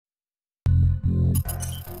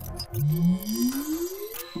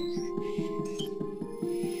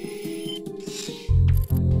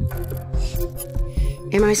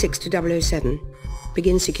MI6 to 007.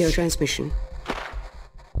 Begin secure transmission.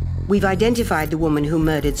 We've identified the woman who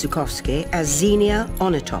murdered Zhukovsky as Xenia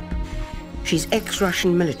Onatop. She's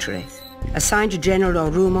ex-Russian military, assigned to General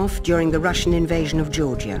Orumov during the Russian invasion of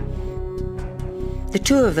Georgia. The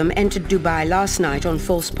two of them entered Dubai last night on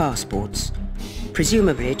false passports,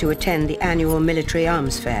 presumably to attend the annual military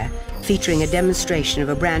arms fair, featuring a demonstration of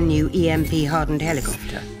a brand new EMP-hardened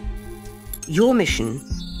helicopter. Your mission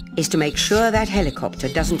is to make sure that helicopter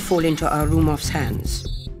doesn't fall into Arumov's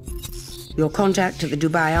hands. Your contact at the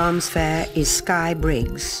Dubai Arms Fair is Sky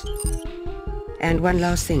Briggs. And one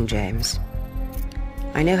last thing, James.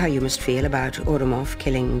 I know how you must feel about Orumov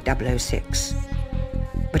killing 006.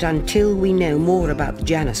 But until we know more about the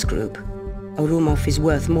Janus Group, Orumov is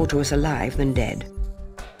worth more to us alive than dead.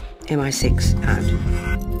 MI6 out.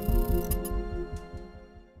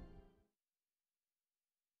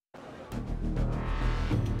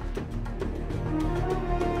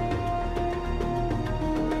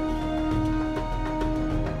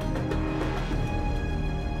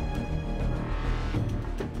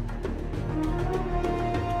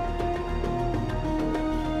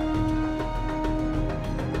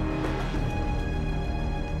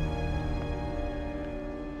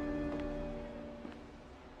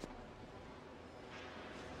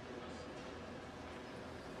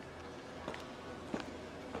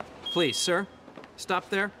 Please, sir. Stop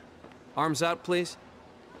there. Arms out, please.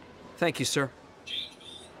 Thank you, sir.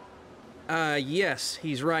 Yes,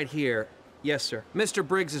 he's right here. Yes, sir. Mr.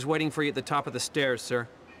 Briggs is waiting for you at the top of the stairs, sir.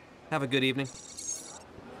 Have a good evening.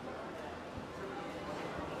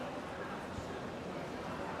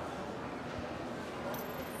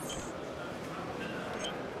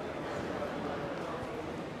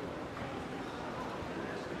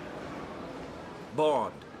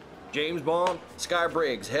 Bond. James Bond, Sky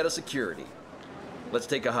Briggs, head of security. Let's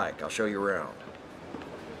take a hike. I'll show you around.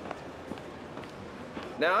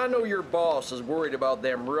 Now, I know your boss is worried about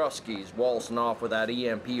them Ruskies waltzing off with that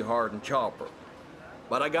EMP-hardened chopper.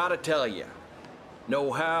 But I gotta tell you, no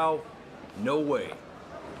how, no way.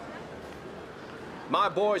 My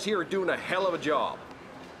boys here are doing a hell of a job.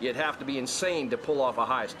 You'd have to be insane to pull off a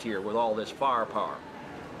heist here with all this firepower.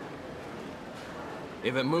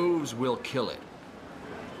 If it moves, we'll kill it.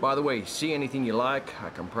 By the way, see anything you like, I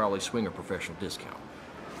can probably swing a professional discount.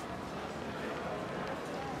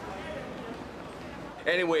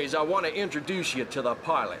 Anyways, I want to introduce you to the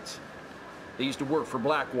pilots. They used to work for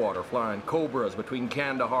Blackwater, flying Cobras between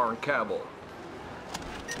Kandahar and Kabul.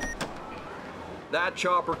 That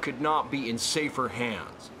chopper could not be in safer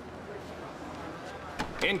hands.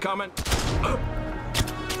 Incoming.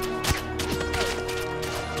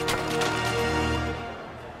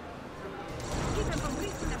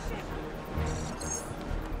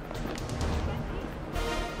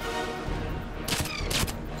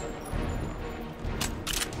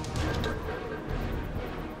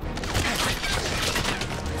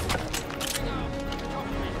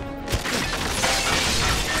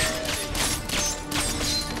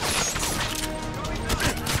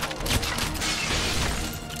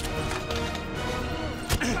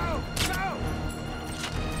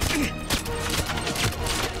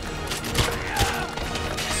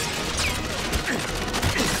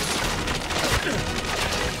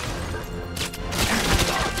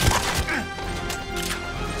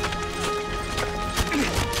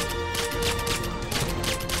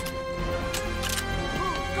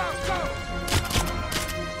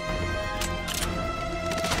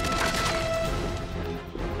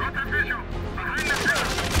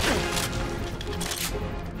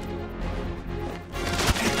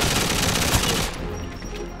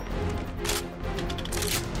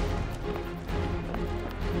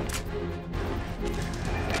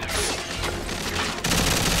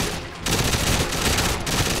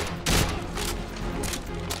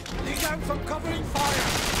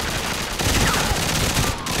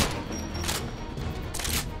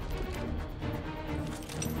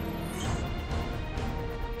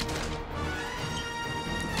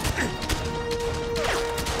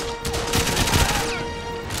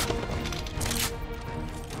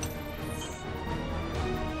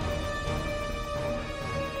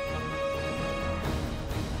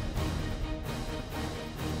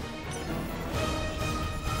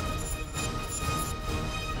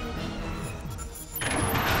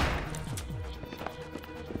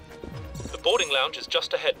 The boarding lounge is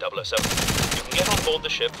just ahead, 007. You can get on board the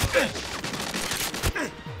ship from there.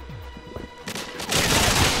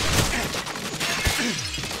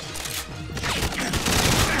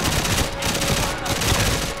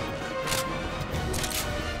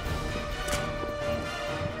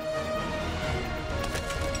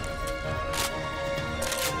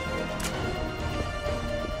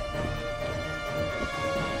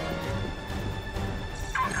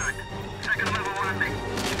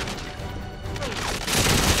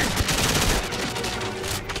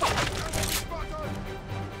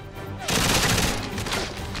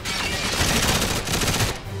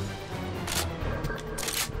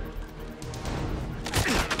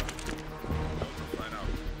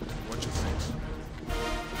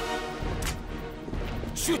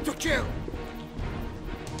 Shoot to kill!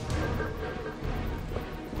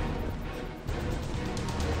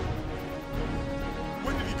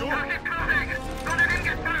 Where did he go?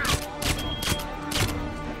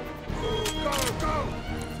 Go, go!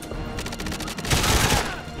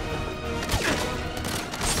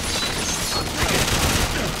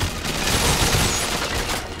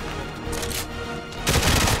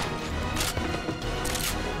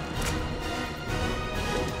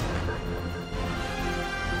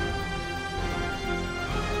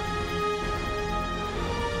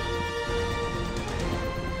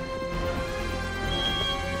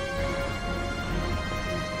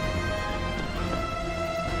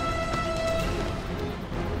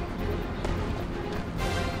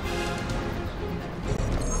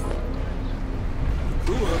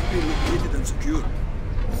 Located and secured.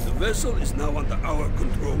 The vessel is now under our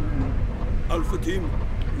control. Alpha Team,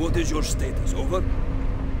 what is your status? Over?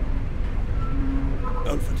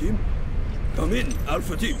 Alpha Team? Come in,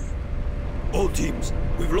 Alpha Team. All teams,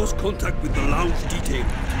 we've lost contact with the lounge detail.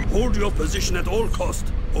 Hold your position at all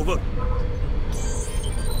costs. Over.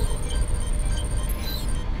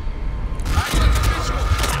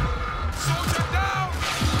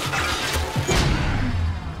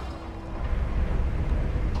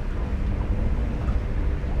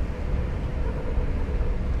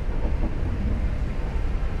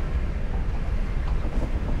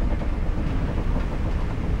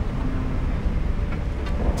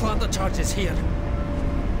 Plant the charges here.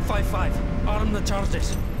 5-5. Arm the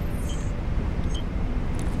charges.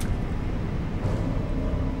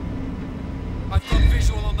 I've got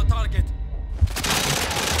visual on the target.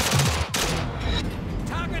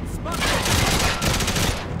 Target spotted!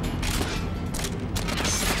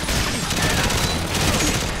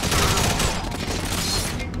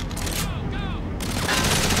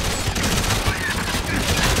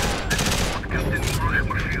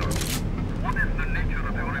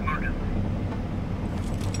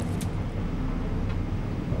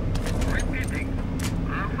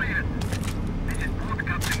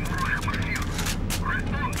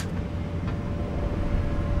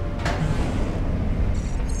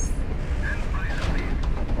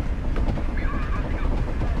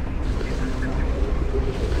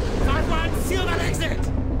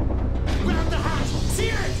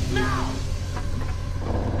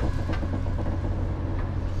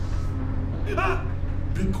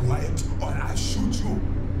 Be quiet or I